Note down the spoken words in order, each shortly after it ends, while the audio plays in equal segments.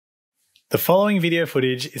The following video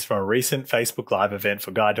footage is from a recent Facebook Live event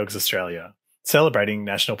for Guide Dogs Australia, celebrating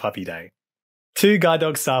National Puppy Day. Two Guide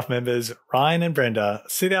Dog staff members, Ryan and Brenda,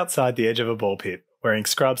 sit outside the edge of a ball pit, wearing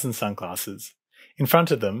scrubs and sunglasses. In front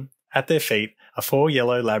of them, at their feet, are four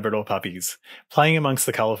yellow Labrador puppies, playing amongst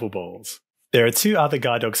the colourful balls. There are two other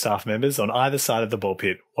Guide Dog staff members on either side of the ball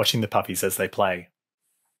pit, watching the puppies as they play.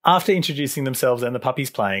 After introducing themselves and the puppies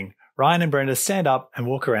playing, Ryan and Brenda stand up and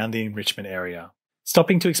walk around the enrichment area,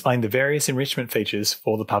 stopping to explain the various enrichment features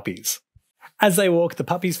for the puppies. As they walk, the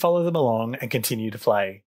puppies follow them along and continue to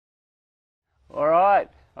play. All right,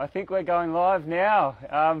 I think we're going live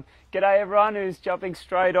now. G'day everyone who's jumping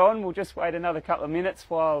straight on. We'll just wait another couple of minutes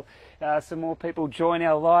while some more people join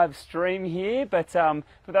our live stream here. But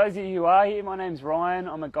for those of you who are here, my name's Ryan.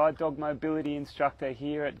 I'm a Guide Dog Mobility Instructor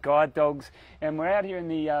here at Guide Dogs, and we're out here in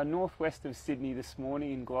the northwest of Sydney this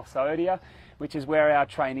morning in Glossodia, which is where our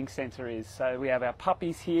training centre is. So we have our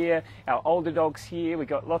puppies here, our older dogs here, we've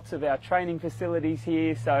got lots of our training facilities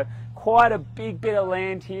here, so quite a big bit of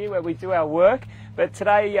land here where we do our work. But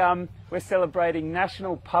today we're celebrating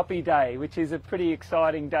National Puppy Day, which is a pretty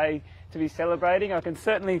exciting day to be celebrating. I can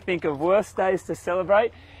certainly think of worse days to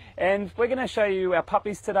celebrate. And we're going to show you our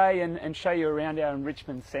puppies today and show you around our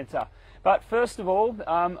enrichment centre. But first of all,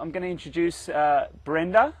 I'm going to introduce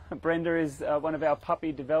Brenda. Brenda is one of our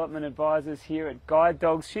puppy development advisors here at Guide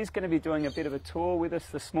Dogs. She's going to be doing a bit of a tour with us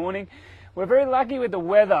this morning. We're very lucky with the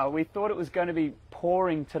weather. We thought it was going to be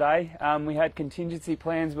pouring today. We had contingency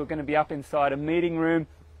plans. We're going to be up inside a meeting room.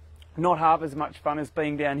 Not half as much fun as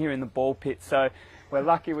being down here in the ball pit. So we're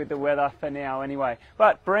lucky with the weather for now anyway.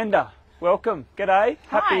 But Brenda, welcome. G'day.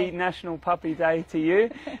 Happy National Puppy Day to you.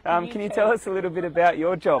 Can you tell us a little bit about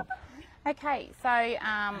your job? Okay, so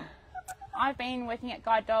I've been working at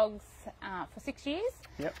Guide Dogs for 6 years.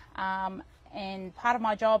 Yep. And part of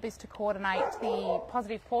my job is to coordinate the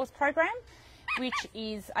Positive Paws program, which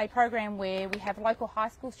is a program where we have local high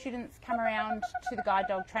school students come around to the Guide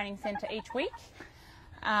Dog Training Centre each week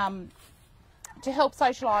to help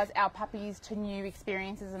socialise our puppies to new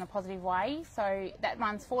experiences in a positive way. So that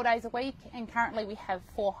runs 4 days a week, and currently we have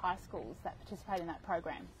 4 high schools that participate in that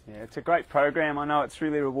program. Yeah, it's a great program. I know it's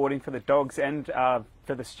really rewarding for the dogs and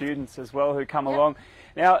for the students as well who come along.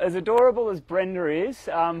 Now, as adorable as Brenda is,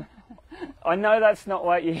 I know that's not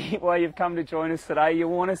why you've come to join us today. You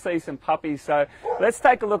want to see some puppies, so let's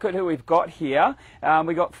take a look at who we've got here.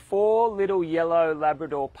 We've got 4 little yellow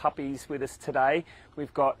Labrador puppies with us today.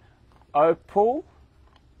 We've got Opal,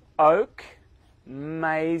 Oak,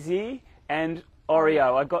 Maisie and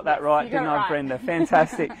Oreo. I got that right, didn't I, Brenda?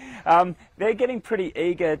 Fantastic. They're getting pretty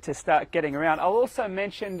eager to start getting around. I'll also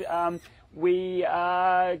mention we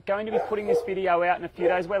are going to be putting this video out in a few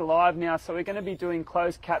days. We're live now, so we're going to be doing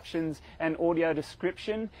closed captions and audio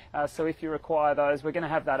description. So if you require those, we're going to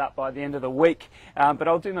have that up by the end of the week. But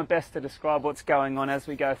I'll do my best to describe what's going on as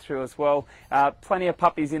we go through as well. Plenty of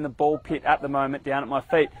puppies in the ball pit at the moment down at my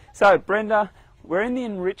feet. So Brenda, we're in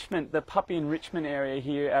the puppy enrichment area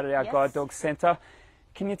here out at our Guide Dog Centre.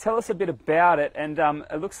 Can you tell us a bit about it? And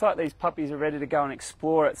it looks like these puppies are ready to go and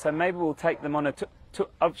explore it, so maybe we'll take them on a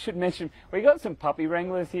I should mention, we got some puppy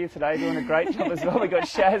wranglers here today doing a great job as well. We got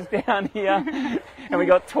Shaz down here and we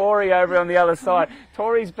got Tori over on the other side.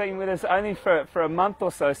 Tori's been with us only for a month or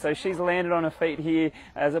so, so she's landed on her feet here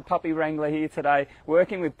as a puppy wrangler here today,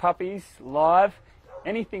 working with puppies live.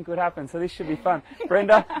 Anything could happen, so this should be fun.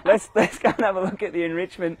 Brenda, let's go and have a look at the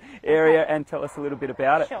enrichment area and tell us a little bit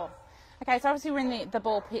about it. Sure. Okay, so obviously we're in the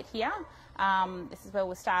ball pit here. This is where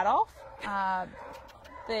we'll start off.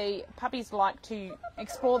 The puppies like to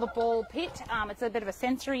explore the ball pit. It's a bit of a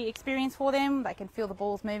sensory experience for them. They can feel the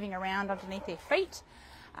balls moving around underneath their feet.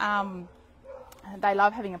 They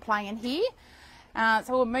love having a play in here. So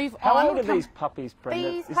we'll move on. How old are these puppies,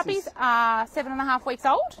 Brenda? These puppies are 7.5 weeks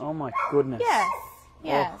old. Oh my goodness. Yes.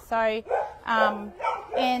 Yeah. Oh. So,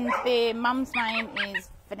 and their mum's name is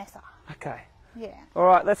Vanessa. Okay. Yeah. All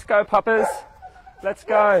right, let's go, puppers. Let's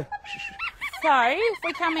go. So if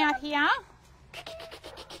we come out here.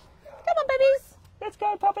 Come on, babies. Let's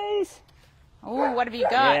go, puppies. Oh, what have you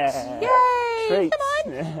got? Yeah. Yay! Treats.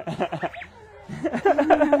 Come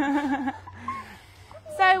on.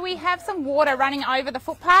 So we have some water running over the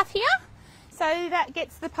footpath here. So that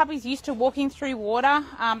gets the puppies used to walking through water.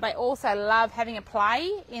 They also love having a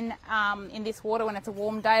play in this water when it's a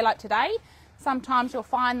warm day like today. Sometimes you'll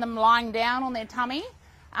find them lying down on their tummy,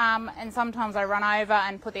 and sometimes they run over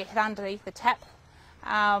and put their head underneath the tap.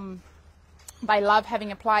 They love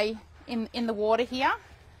having a play in the water here.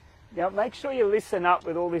 Now make sure you listen up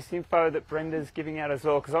with all this info that Brenda's giving out as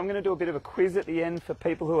well, because I'm going to do a bit of a quiz at the end for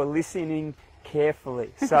people who are listening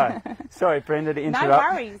carefully. So, sorry Brenda to interrupt. No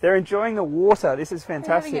worries. They're enjoying the water. This is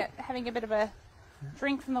fantastic. Having a bit of a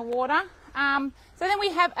drink from the water. So then we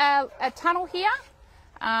have a tunnel here.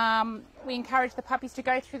 We encourage the puppies to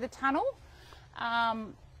go through the tunnel,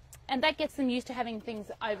 and that gets them used to having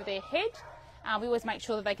things over their head. We always make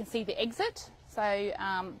sure that they can see the exit, so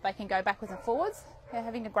they can go backwards and forwards. They're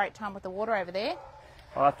having a great time with the water over there.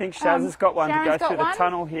 Well, I think Shaz has got one Sharon's to go through the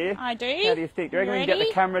tunnel here. I do. How do you think? Do you reckon we can get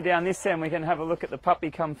the camera down this end? We can have a look at the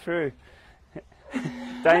puppy come through.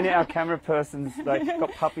 Dana, our camera person's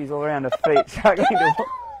got puppies all around her feet. Struggling to walk.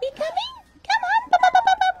 You coming? Come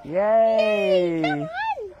on. Yay! Come on.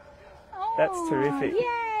 That's Oh, terrific.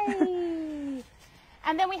 Yay!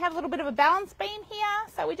 And then we have a little bit of a balance beam here.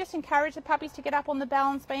 So we just encourage the puppies to get up on the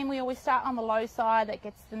balance beam. We always start on the low side. That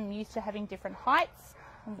gets them used to having different heights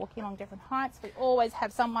and walking along different heights. We always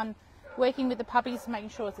have someone working with the puppies, making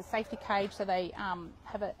sure it's a safety cage so they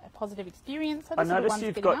have a positive experience. So I noticed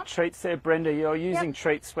you've got treats there, Brenda. You're using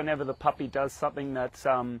treats whenever the puppy does something that's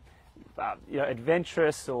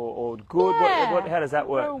adventurous or good. Yeah. How does that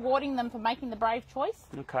work? We're rewarding them for making the brave choice.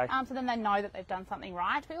 Okay. So then they know that they've done something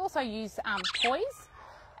right. We also use toys,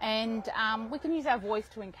 and we can use our voice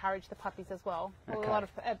to encourage the puppies as well. Okay. A lot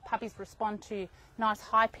of puppies respond to nice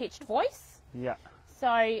high-pitched voice. Yeah.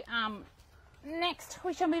 So next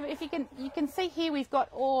we shall move. If you can see here, we've got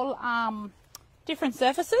all different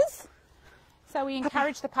surfaces. So we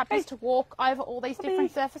encourage the puppies to walk over all these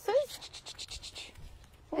different surfaces.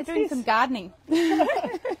 They're doing some gardening.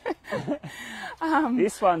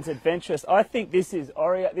 This one's adventurous. I think this is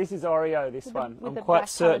Oreo. This is Oreo. This one. I'm quite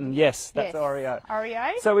certain. Yes, that's Oreo.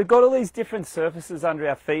 Oreo. So we've got all these different surfaces under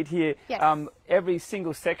our feet here. Yes. Every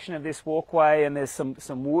single section of this walkway, and there's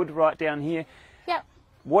some wood right down here. Yep.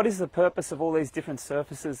 What is the purpose of all these different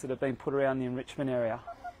surfaces that have been put around the enrichment area?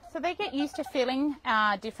 So they get used to feeling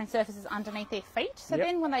different surfaces underneath their feet. So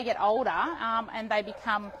then when they get older and they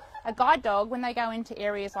become a guide dog, when they go into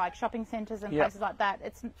areas like shopping centres and places like that,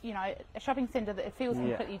 it's, a shopping centre that it feels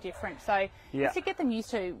completely different. So just to get them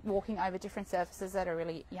used to walking over different surfaces at a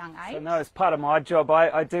really young age. So no, as part of my job,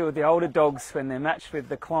 I deal with the older dogs when they're matched with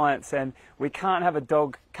the clients, and we can't have a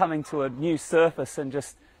dog coming to a new surface and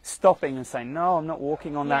just stopping and saying, no, I'm not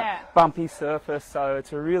walking on that bumpy surface. So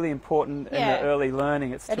it's really important in the early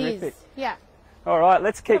learning. It's terrific. It is, yeah. All right,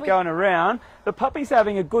 let's keep going around. The puppy's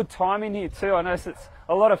having a good time in here too. I notice it's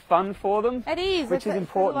a lot of fun for them. It is. Which is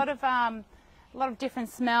important. A lot of different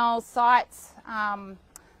smells, sights.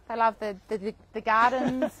 They love the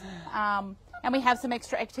gardens, and we have some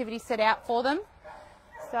extra activities set out for them.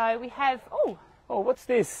 So we have. Oh, what's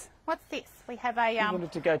this? What's this? We have a. I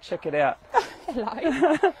wanted to go check it out.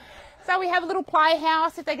 Hello. So we have a little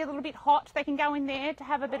playhouse. If they get a little bit hot, they can go in there to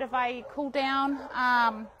have a bit of a cool down.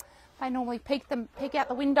 They normally peek out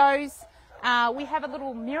the windows. We have a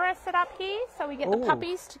little mirror set up here, so we get the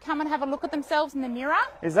puppies to come and have a look at themselves in the mirror.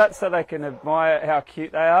 Is that so they can admire how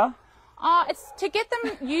cute they are? It's to get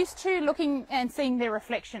them used to looking and seeing their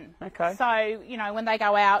reflection. Okay. So, when they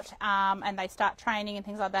go out and they start training and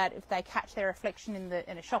things like that, if they catch their reflection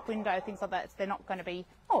in a shop window, things like that, they're not going to be,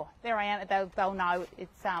 oh, there I am. They'll know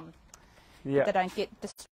it's, they don't get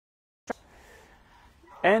distracted.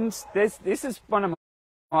 And this is one of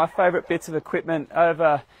my favourite bits of equipment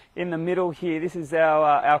over in the middle here. This is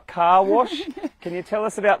our car wash. Can you tell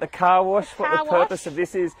us about the car wash, what the purpose of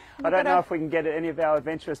this is? I don't know if we can get any of our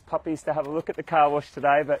adventurous puppies to have a look at the car wash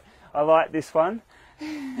today, but I like this one.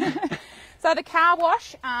 So the car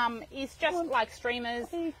wash is just like streamers.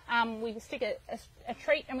 We stick a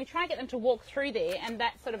treat and we try and get them to walk through there, and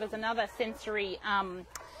that sort of is another sensory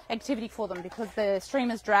activity for them, because the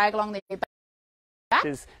streamers drag along their back.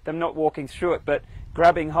 Is them not walking through it, but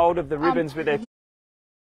grabbing hold of the ribbons with their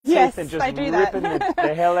teeth and just ripping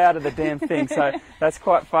the hell out of the damn thing. So that's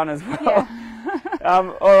quite fun as well.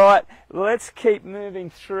 Yeah. All right, let's keep moving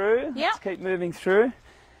through. Yeah. Let's keep moving through.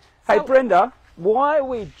 Hey, Brenda, why are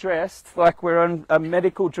we dressed like we're on a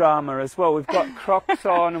medical drama as well? We've got Crocs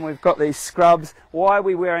on and we've got these scrubs. Why are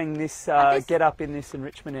we wearing this get-up in this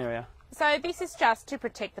enrichment area? So this is just to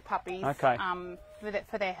protect the puppies. Okay.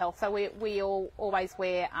 For their health. So we always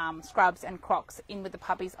wear scrubs and Crocs in with the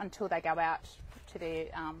puppies until they go out to their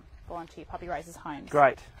volunteer puppy raisers' homes.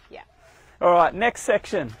 Great. Yeah. All right, next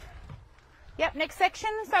section. Yep, next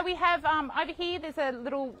section. So we have over here, there's a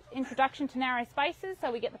little introduction to narrow spaces.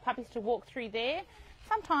 So we get the puppies to walk through there.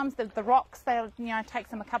 Sometimes the rocks, they'll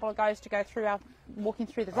takes them a couple of goes to go through walking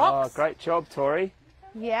through the rocks. Oh, great job, Tori.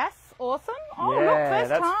 Yes, awesome. Oh, yeah, look, first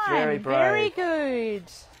that's time. Very brave. Very good.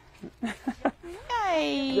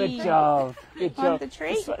 Yay. Good job. Good job. The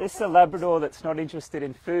tree. This is a Labrador that's not interested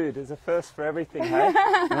in food. There's a first for everything,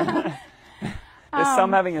 hey? There's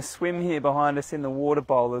some having a swim here behind us in the water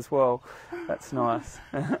bowl as well. That's nice.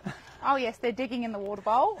 Oh yes, they're digging in the water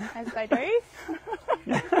bowl, as they do.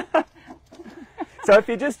 So if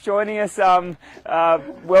you're just joining us,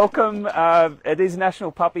 welcome. It is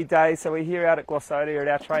National Puppy Day, so we're here out at Glossodia at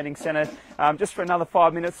our training centre just for another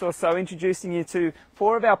 5 minutes or so, introducing you to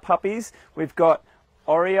 4 of our puppies. We've got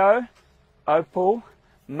Oreo, Opal,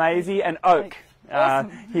 Maisie and Oak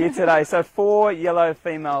here today. So 4 yellow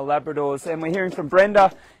female Labradors, and we're hearing from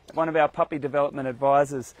Brenda, one of our puppy development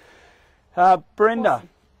advisors. Brenda, Awesome.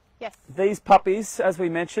 Yes. These puppies, as we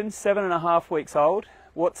mentioned, 7.5 weeks old.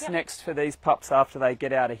 What's next for these pups after they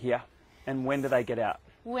get out of here, and when do they get out?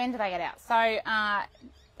 When do they get out? So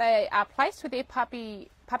they are placed with their puppy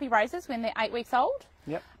raisers when they're 8 weeks old.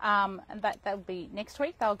 Yep. And that'll be next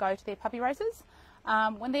week. They'll go to their puppy raisers.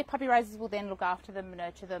 When their puppy raisers will then look after them,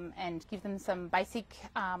 nurture them, and give them some basic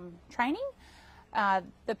training.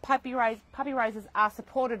 The puppy raisers are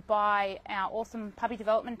supported by our awesome puppy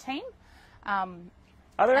development team.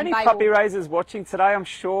 Are there any puppy raisers watching today? I'm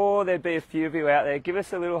sure there'd be a few of you out there. Give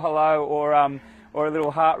us a little hello or a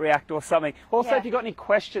little heart react or something. Also, if you've got any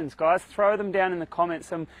questions, guys, throw them down in the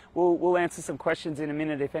comments, and we'll answer some questions in a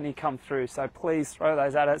minute if any come through. So please throw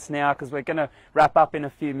those at us now, because we're going to wrap up in a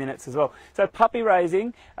few minutes as well. So puppy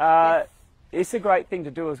raising, it's a great thing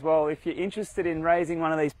to do as well. If you're interested in raising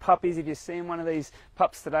one of these puppies, if you're seeing one of these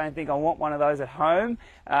pups today and think, I want one of those at home,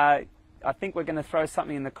 I think we're going to throw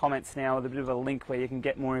something in the comments now with a bit of a link where you can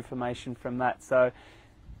get more information from that. So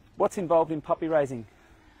what's involved in puppy raising?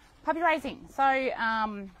 Puppy raising. So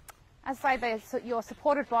as I say, you're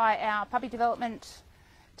supported by our puppy development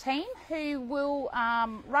team, who will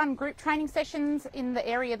run group training sessions in the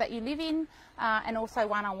area that you live in, and also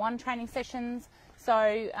one-on-one training sessions. So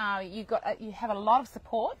you have a lot of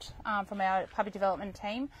support from our puppy development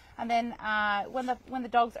team. And then when the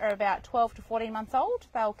dogs are about 12 to 14 months old,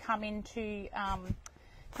 they'll come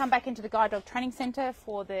back into the Guide Dog Training Centre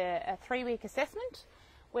for a 3-week assessment,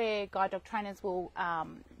 where guide dog trainers will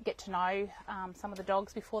get to know some of the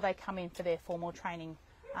dogs before they come in for their formal training,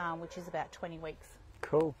 which is about 20 weeks.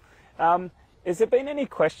 Cool. Has there been any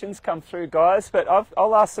questions come through, guys? But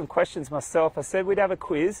I'll ask some questions myself. I said we'd have a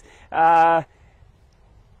quiz.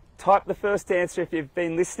 Type the first answer if you've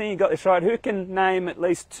been listening. You got this right. Who can name at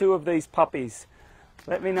least 2 of these puppies?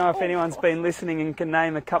 Let me know if anyone's been listening and can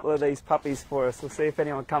name a couple of these puppies for us. We'll see if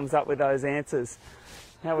anyone comes up with those answers.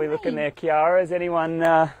 How are we looking there, Kiara? Is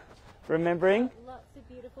anyone remembering? Lots of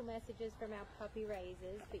beautiful messages from our puppy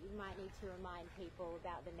raisers, but you might need to remind people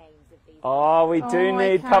about the names of these. Oh, we do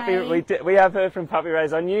need puppy. We have heard from puppy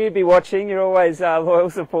raisers. I knew you'd be watching. You're always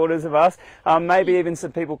loyal supporters of us. Maybe even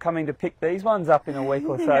some people coming to pick these ones up in a week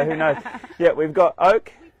or so. Who knows? Yeah, we've got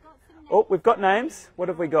Oak. We've got names. What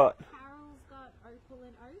have we got? Carol's got Opal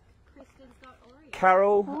and Oak. Kristen's got Oreo.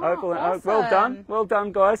 Carol, Opal and Oak. Well done. Well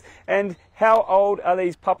done, guys. And how old are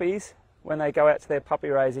these puppies when they go out to their puppy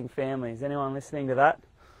raising families? Anyone listening to that?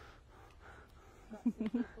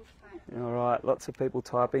 All right, lots of people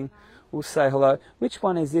typing. We'll say hello. Which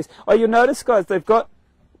one is this? Oh, you'll notice, guys,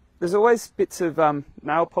 there's always bits of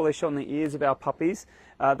nail polish on the ears of our puppies.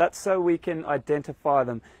 That's so we can identify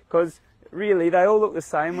them, because really they all look the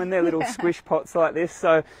same when they're little squish pots like this.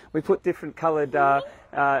 So we put different coloured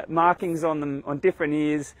markings on them, on different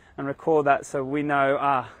ears, and record that so we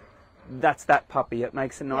know, that's that puppy. It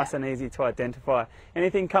makes it nice and easy to identify.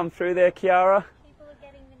 Anything come through there, Kiara? People are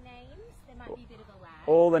getting the names. There might be a bit of a lag.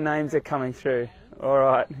 All the names are coming through. All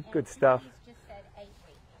right, good stuff. He's just said 8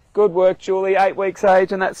 weeks. Good work, Julie. 8 weeks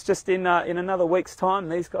age, and that's just in another week's time.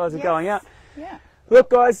 These guys are going out. Yeah. Look,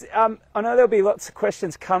 guys, I know there'll be lots of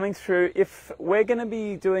questions coming through. If we're going to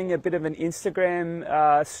be doing a bit of an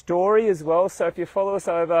Instagram story as well, so if you follow us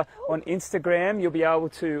over on Instagram, you'll be able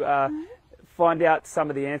to find out some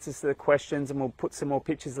of the answers to the questions, and we'll put some more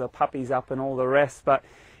pictures of the puppies up and all the rest. But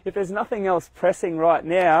if there's nothing else pressing right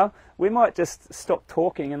now, we might just stop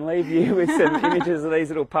talking and leave you with some images of these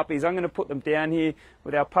little puppies. I'm going to put them down here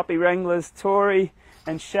with our puppy wranglers, Tori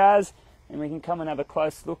and Shaz, and we can come and have a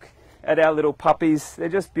close look at our little puppies. They're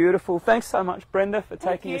just beautiful. Thanks so much, Brenda, for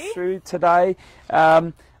taking us through today.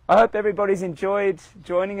 I hope everybody's enjoyed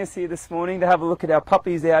joining us here this morning to have a look at our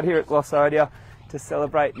puppies out here at Glossodia to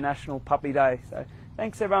celebrate National Puppy Day. So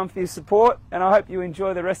thanks everyone for your support, and I hope you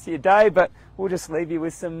enjoy the rest of your day, but we'll just leave you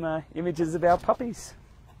with some images of our puppies.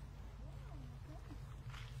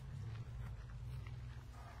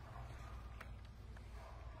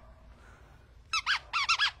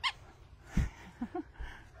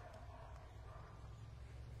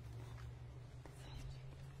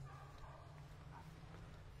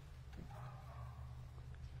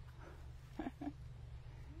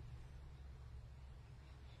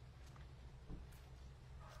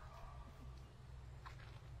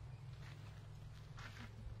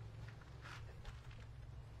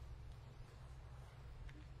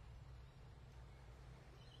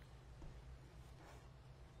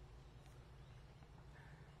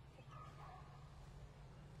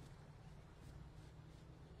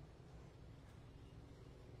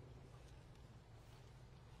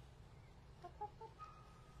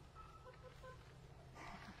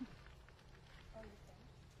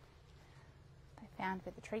 found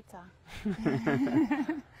where the treats are.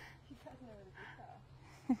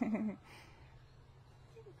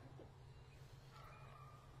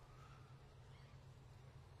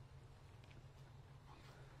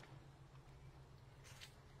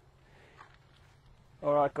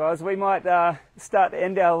 All right, guys, we might start to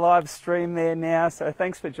end our live stream there now. So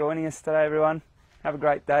thanks for joining us today, everyone. Have a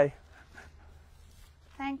great day.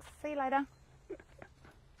 Thanks. See you later.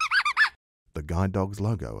 The Guide Dogs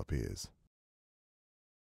logo appears.